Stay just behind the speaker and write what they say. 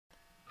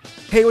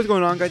Hey, what's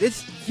going on, guys?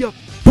 It's your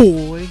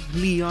boy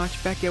Leon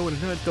back out with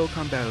another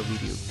Dokkan battle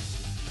video.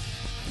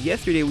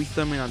 Yesterday we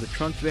summoned on the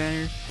Trunks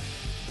banner,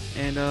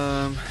 and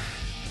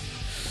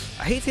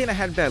I hate saying I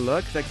had bad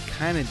luck because I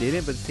kind of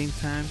didn't, but at the same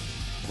time,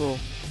 well,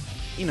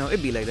 you know,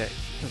 it'd be like that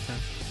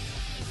sometimes.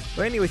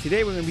 But anyway,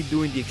 today we're gonna be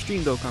doing the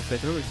Extreme Dokkan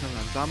Festival. We're summon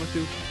on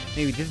Zamasu.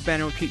 Maybe this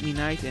banner will treat me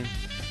nice, and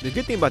the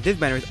good thing about this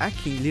banner is I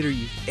can literally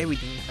use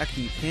everything. I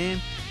can use him,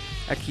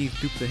 I can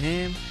use dupes of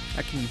him,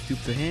 I can use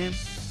dupes of him,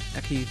 I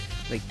can use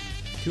like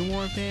 2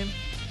 more of him.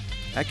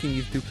 I can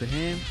use dupes of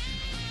him.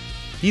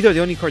 These are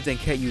the only cards I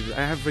can't use.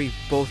 I have already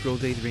both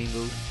Rose's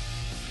Rainbows.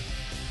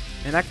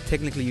 And I can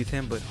technically use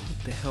him, but who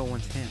the hell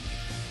wants him?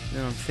 You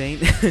know what I'm saying?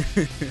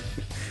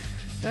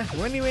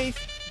 Well, anyways,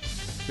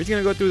 we're just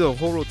gonna go through the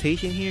whole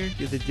rotation here.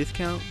 There's a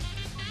discount.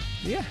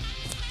 Yeah.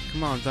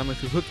 Come on,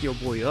 Zamasu, hook your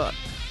boy up.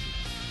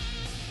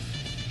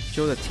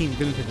 Show the team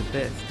Village is the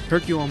best.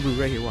 Hercule on blue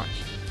right here,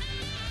 watch.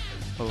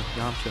 Oh,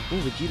 Yamcha.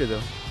 Ooh, Vegeta though.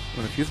 You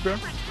want a fuse, bro?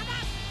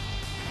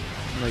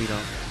 No, you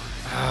don't.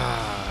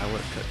 Ah, I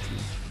would have cut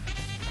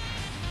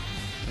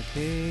 2.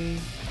 Okay.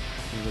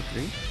 Can we go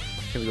 3?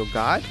 Can we go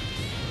God?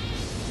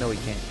 No, we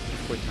can't.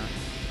 Of course not.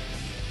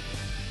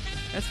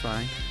 That's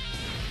fine.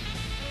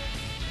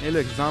 Hey,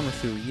 look,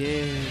 Zamasu.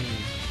 Yay.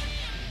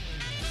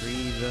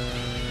 Frieza.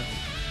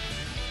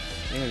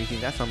 Damn, you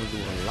think that's Zamasu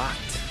a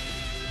lot.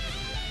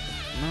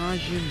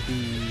 Majin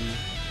Buu.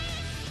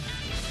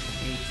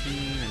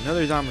 18.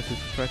 Another Zamasu.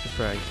 Surprise,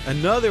 surprise.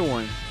 Another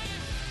one.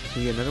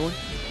 Can you get another one?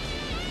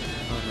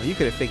 Oh no, you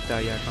could have faked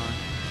that, Yakon.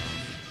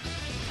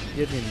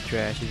 You're gonna be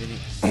trash, isn't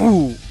it?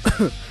 Ooh!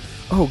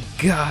 Oh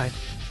god!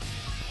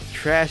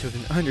 Trash was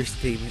an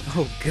understatement.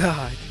 Oh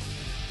god!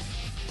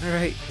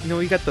 Alright, you know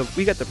we got the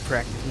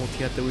practice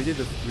multi out there. We did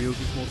the real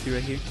good multi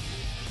right here.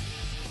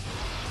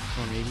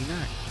 Or maybe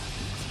not.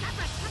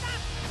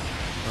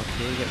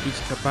 Okay, we got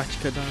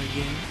Ichikabachika down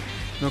again.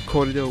 No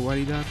Corridor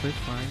Warida, but it's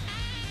fine.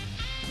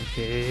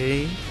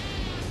 Okay.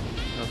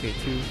 Okay,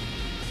 2.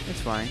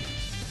 That's fine.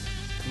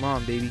 Come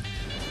on, baby.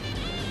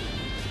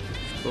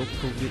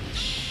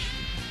 Bokovic.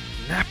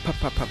 Napa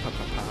pa pa pa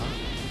pa pa.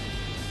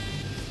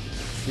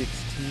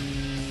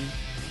 16.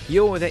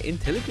 Yo, that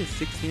intelligence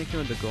 16 that came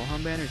with the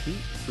Gohan banner, is he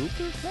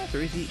super class or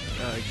is he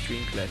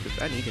extreme class?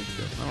 I need him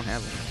still. I don't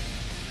have him.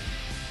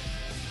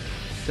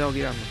 Cell,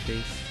 get out of my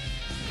face.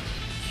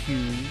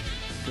 Huey,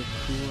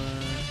 Gokua,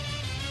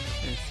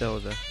 and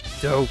Zelda.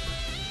 Dope.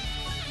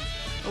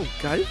 Oh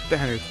god, this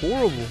banner is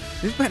horrible.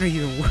 This banner is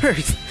even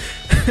worse.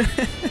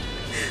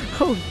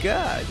 Oh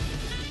god.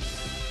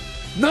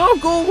 No,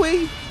 go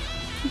away!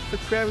 The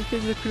crab is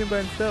taking the screen by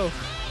himself.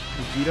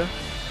 Vegeta?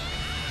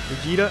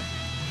 Vegeta?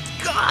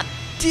 God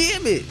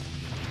damn it!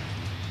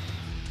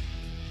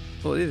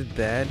 Oh, this is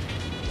bad.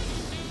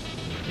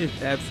 This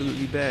is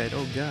absolutely bad.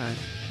 Oh god.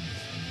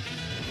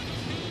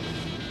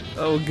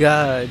 Oh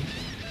god.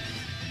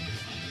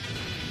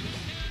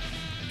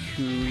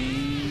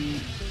 Kui.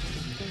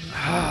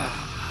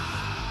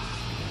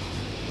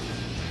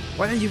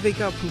 Why didn't you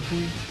fake out, Poo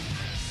Poo?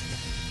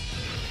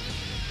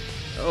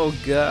 Oh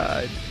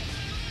god.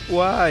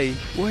 Why?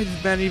 Why is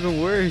this banner even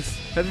worse?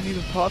 How is it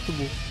even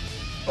possible?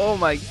 Oh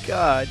my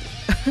god.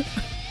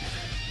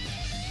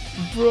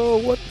 Bro,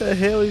 what the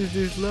hell is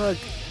this luck?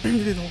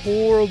 This is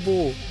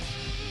horrible.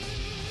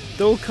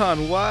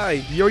 Dokkan,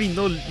 why? You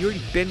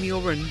already bent me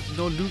over and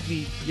no loot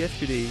me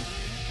yesterday.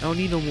 I don't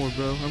need no more,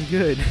 bro. I'm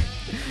good.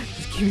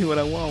 Just give me what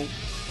I want.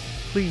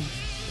 Please.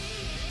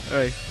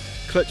 Alright.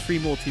 Clutch free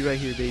multi right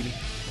here, baby.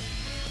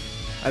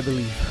 I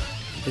believe.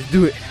 Let's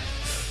do it.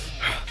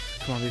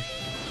 Come on, baby.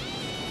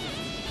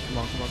 Come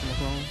on, come on, come on,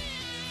 come on.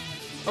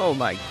 Oh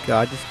my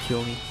god, just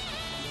kill me.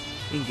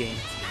 In game.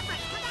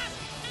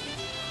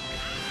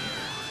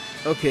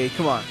 Okay,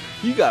 come on.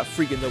 You got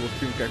freaking double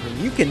screen crack from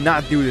me. You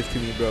cannot do this to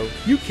me, bro.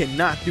 You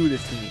cannot do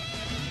this to me.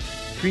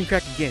 Screen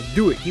crack again.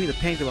 Do it. Give me the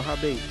pangs of a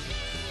hot babe.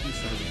 You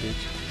son of a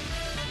bitch.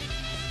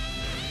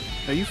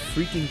 Are you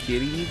freaking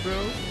kidding me,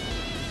 bro?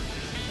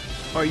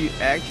 Are you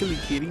actually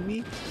kidding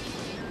me?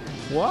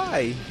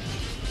 Why?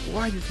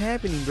 Why is this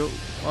happening, bro?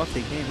 I'll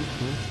take him, he's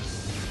cool.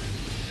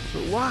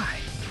 But why?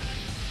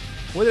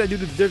 What did I do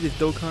to deserve this,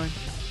 Dokkan?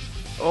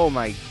 Oh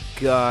my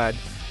god.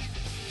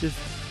 Just...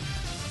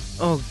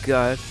 Oh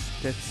god,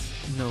 that's...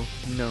 No,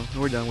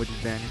 we're done with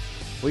this banner.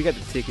 We got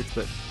the tickets,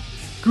 but...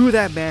 Screw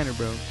that banner,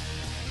 bro.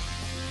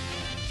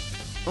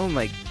 Oh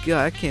my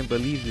god, I can't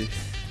believe this.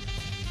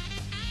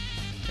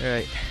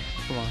 Alright,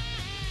 come on.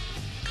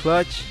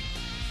 Clutch.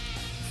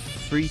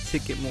 Free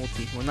ticket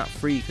multi. Well, not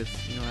free, because,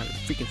 you know, I had to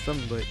freaking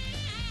summon, but...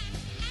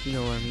 You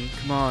know what I mean?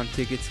 Come on,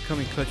 tickets. Come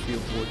and clutch for your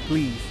board,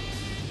 please.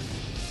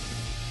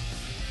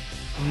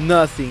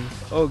 Nothing.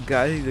 Oh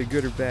god, is either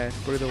good or bad.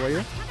 Go to the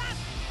warrior.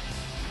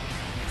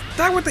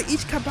 Start with the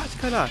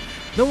Ichikabachika.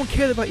 No one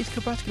cares about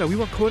Ichikabachika. We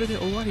want Korede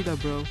Owarida,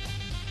 bro.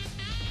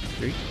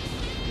 3?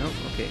 Nope,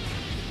 okay.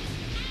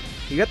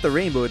 You got the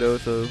rainbow though,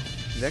 so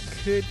that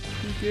could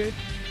be good.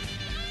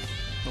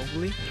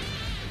 Hopefully.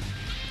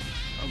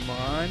 Come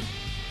on.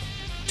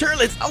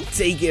 Turles, I'll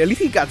take it. At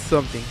least he got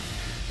something.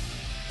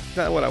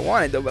 Not what I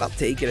wanted though, but I'll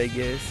take it, I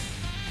guess.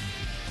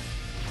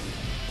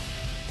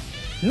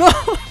 No!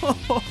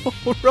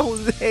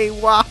 Rose,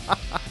 why?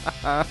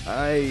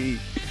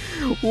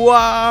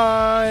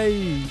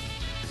 Why?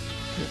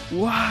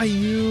 Why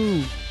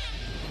you?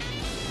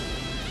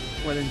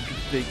 Why didn't you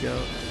take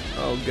out?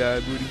 Oh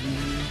god, what do you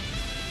mean?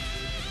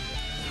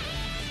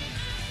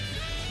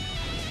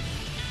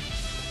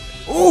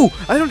 Oh!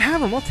 I don't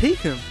have him, I'll take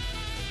him.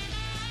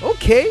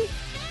 Okay.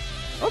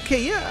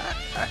 Okay, yeah,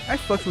 I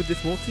fucked with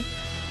this multi.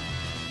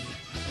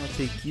 I'll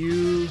take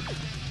you.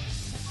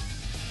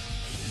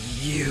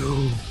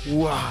 You.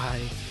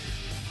 Why?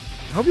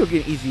 I hope you'll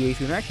get an easy ace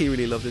soon. I actually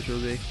really love this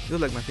Rose. It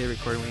was like my favorite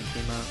card when it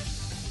came out.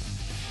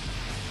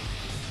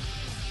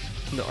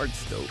 The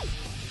art's dope.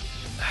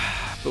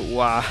 But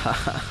why?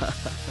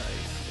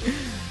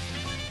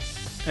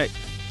 Hey.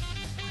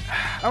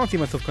 I don't see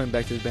myself coming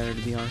back to this banner,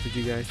 to be honest with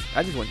you guys.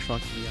 I just want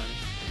Trunks, to be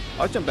honest.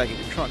 I'll jump back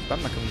into Trunks, but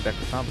I'm not coming back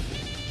with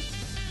Zamasu.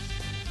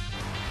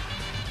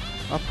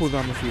 I'll pull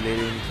Zamasu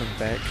later when he comes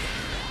back.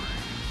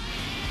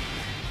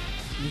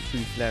 These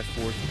three slash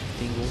four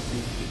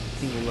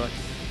single luck.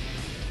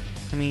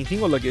 I mean,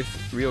 single luck is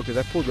real because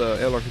I pulled the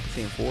LR Super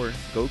Saiyan 4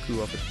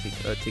 Goku off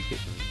a ticket,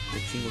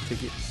 like single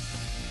ticket.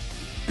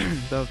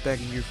 That was back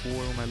in year 4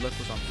 when my luck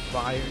was on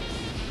fire.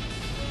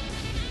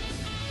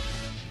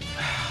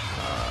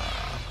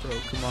 Bro,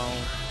 come on.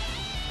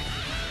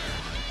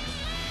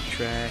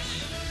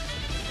 Trash.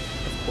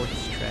 Of course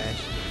it's trash.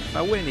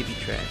 Why wouldn't it be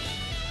trash?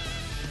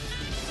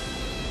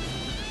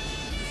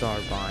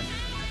 Zarbon.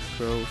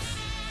 Gross.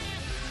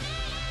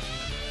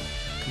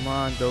 Come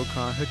on,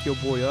 Dokkan. Hook your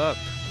boy up.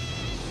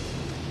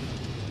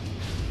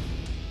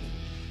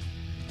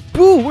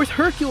 Boo! Where's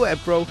Hercule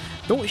at, bro?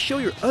 Don't show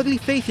your ugly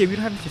face here if you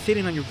don't have to sit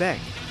in on your back.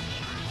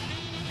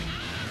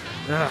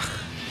 Ugh.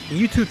 And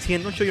you too,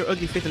 Tien. Don't show your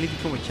ugly face unless you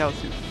come with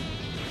Chaozu.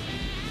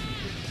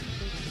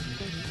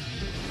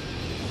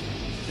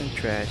 And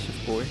trash,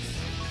 of course.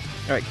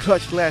 Alright,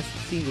 clutch last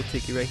single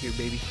ticket right here,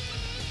 baby.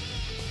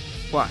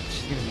 Watch.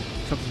 It's gonna be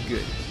something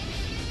good.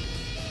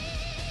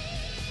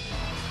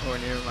 Or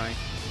never mind.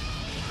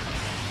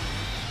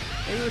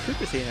 Hey, you were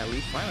Super Saiyan at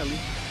least. Finally.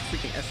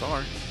 Freaking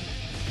SR.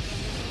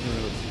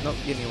 Nope,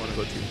 you didn't even want to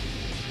go to.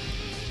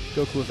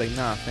 Goku was like,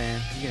 nah,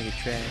 fam. You're gonna get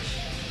trash.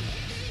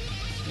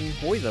 I mean,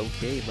 boy's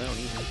okay, but I don't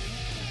need him.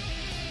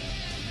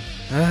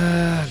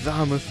 Ah,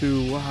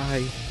 Zamasu,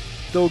 why?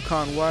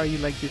 Dokkan, why are you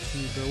like this to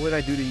me, bro? What did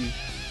I do to you?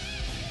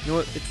 You know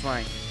what? It's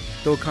fine.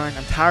 Dokkan,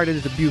 I'm tired of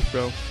this abuse,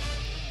 bro.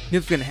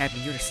 This is gonna happen.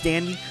 You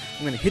understand me?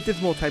 I'm gonna hit this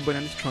multi button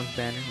on this Trunks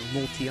banner. Or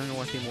multi, I don't know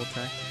why I say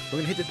multi. We're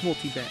gonna hit this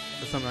multi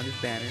or something on this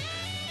banner.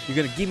 You're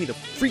gonna give me the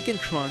freaking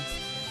Trunks.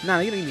 Nah,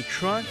 you're gonna give me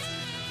Trunks.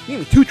 You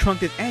give me 2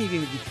 Trunks and you're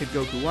gonna give me Kid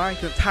Goku. Why?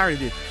 Because I'm tired of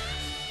this.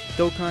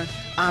 Dokkan,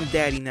 I'm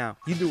daddy now.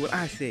 You do what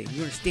I say.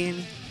 You understand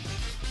me?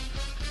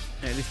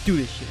 Alright, let's do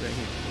this shit right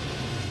here.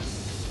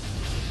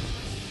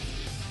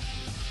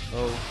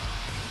 Oh.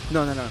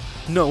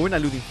 No, we're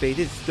not losing Fade.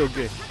 This is still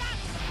good.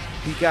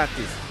 We got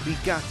this. We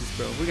got this,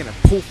 bro. We're gonna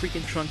pull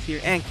freaking Trunks here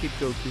and Kid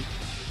Goku.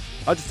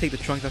 I'll just take the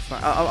Trunks, that's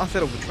fine. I'll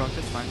settle with Trunks,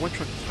 that's fine. 1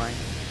 Trunk is fine.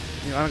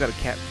 You know, I don't got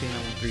a cap thing, I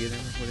want 3 of them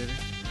or whatever.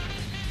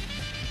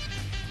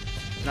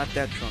 Not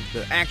that Trunks,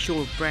 the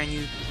actual brand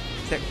new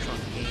tech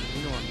Trunks game.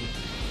 You know what I mean?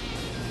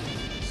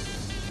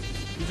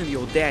 Listen to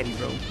your daddy,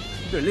 bro. You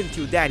better listen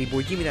to your daddy,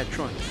 boy. Give me that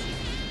Trunks.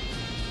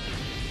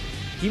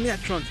 Give me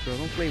that Trunks, bro.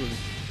 Don't play with me.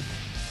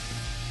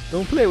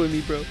 Don't play with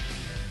me, bro.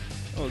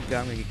 Oh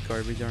god, I'm gonna get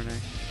garbage, aren't I?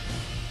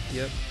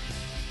 Yep.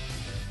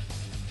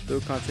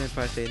 Dokkan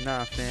Senpai say,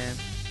 nah, fam.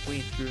 We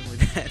ain't screwing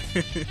with that.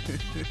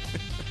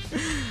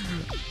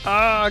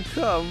 Ah,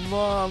 come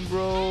on,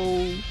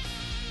 bro.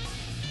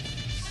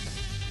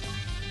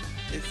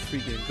 It's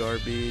freaking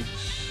garbage.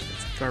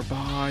 It's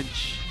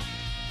garbage.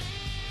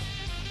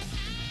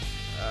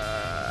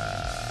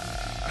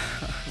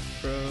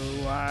 Bro,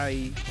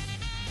 why?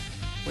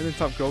 Where the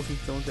top grossing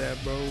stones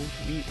at, bro?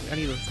 I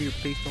need a bigger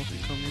place stones to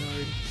come in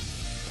already.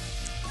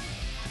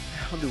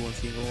 I'll do 1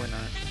 single, why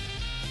not?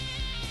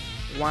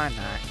 Why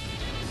not?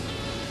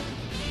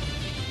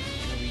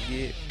 What do we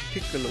get?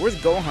 Piccolo. Where's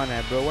Gohan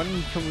at, bro? Why didn't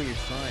you come with your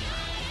son?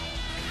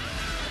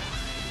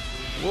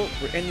 Well,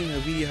 we're ending the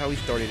video how we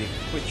started it.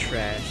 With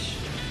trash.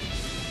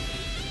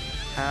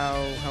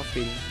 How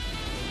fitting.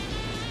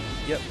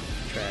 Yep,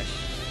 trash.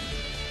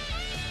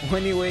 Well,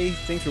 anyway,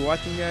 thanks for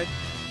watching, guys.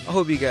 I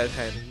hope you guys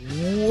had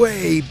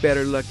way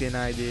better luck than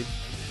I did.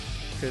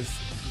 Because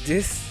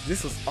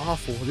this was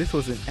awful. This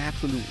was an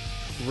absolute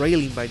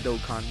railing by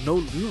Dokkan. No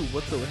lube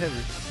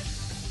whatsoever.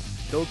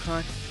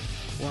 Dokkan,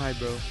 why,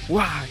 bro?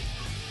 Why?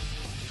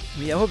 I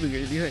mean, I hope you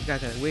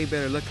guys had way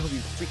better luck. I hope you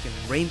freaking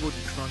rainbowed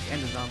the Trunks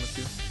and the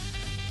Zamasu.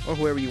 Or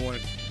whoever you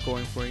want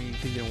going for, you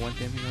think you don't want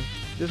them, you know.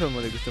 There's some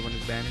other good stuff on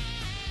this banner.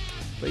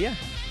 But yeah.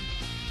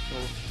 So,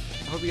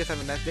 I hope you guys have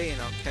a nice day,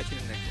 and I'll catch you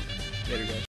in the next one. Later, guys.